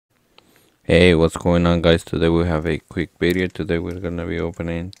Hey, what's going on, guys? Today we have a quick video. Today we're gonna be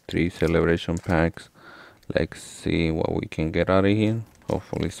opening 3 celebration packs. Let's see what we can get out of here.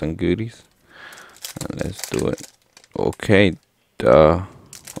 Hopefully some goodies. And let's do it. Okay.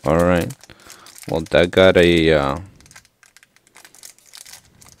 Alright. Well, that got a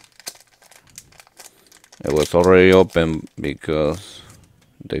it was already open because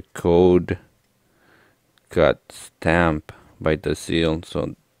the code got stamped by the seal,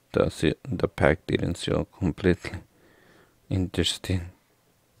 so the pack didn't seal completely. Interesting.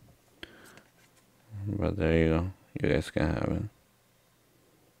 But there you go. You guys can have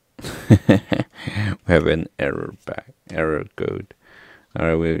it. We have an error code.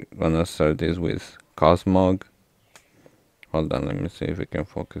 Alright, we're gonna start this with Cosmog. Hold on, let me see if we can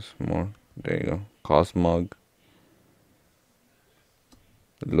focus more. There you go. Cosmog.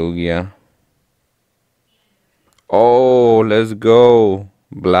 Lugia. Oh, let's go.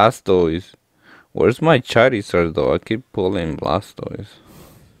 Blastoise. Where's my Charizard though? I keep pulling Blastoise.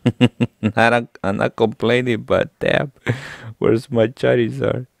 I'm not complaining, but damn. Where's my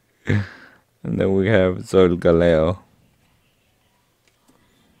Charizard? And then we have Solgaleo.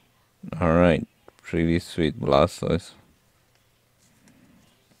 Alright. Pretty sweet Blastoise.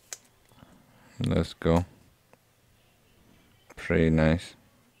 Let's go. Pretty nice.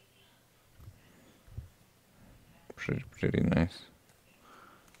 Pretty nice.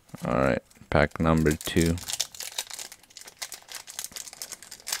 Alright, pack number 2.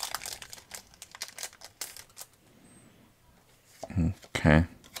 Okay.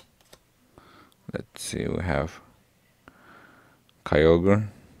 Let's see, we have Kyogre,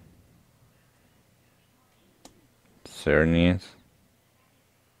 Cernius.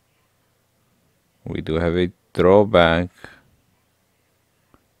 We do have a throwback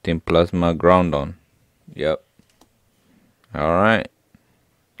Team Plasma Groudon. Yep. Alright.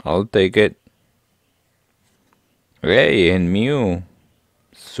 I'll take it. Hey, and Mew.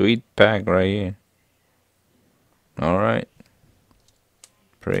 Sweet pack right here. Alright.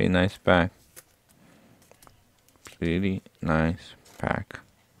 Pretty nice pack. Pretty nice pack.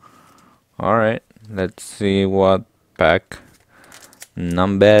 Alright. Let's see what pack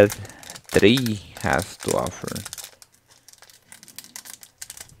number 3 has to offer.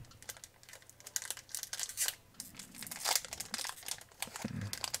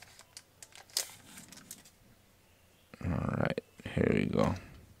 Alright, here we go.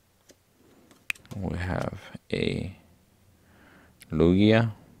 We have a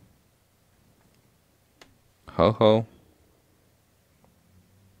Lugia, Ho-Ho.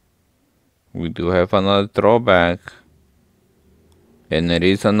 We do have another throwback, and it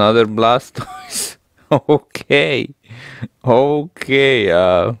is another Blastoise. Okay,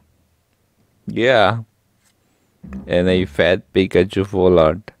 yeah, and a fat Pikachu full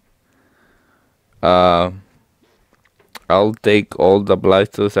art. I'll take all the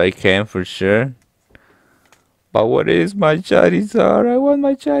Blastoise I can for sure. But what is my Charizard? I want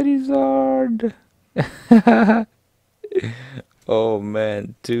my Charizard. Oh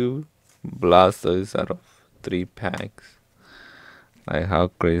man, 2 Blastoise out of 3 packs. Like, how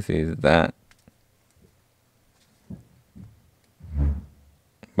crazy is that?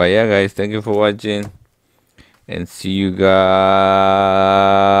 But yeah, guys, thank you for watching. And see you guys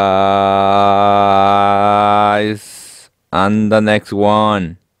on the next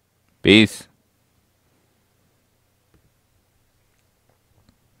one. Peace.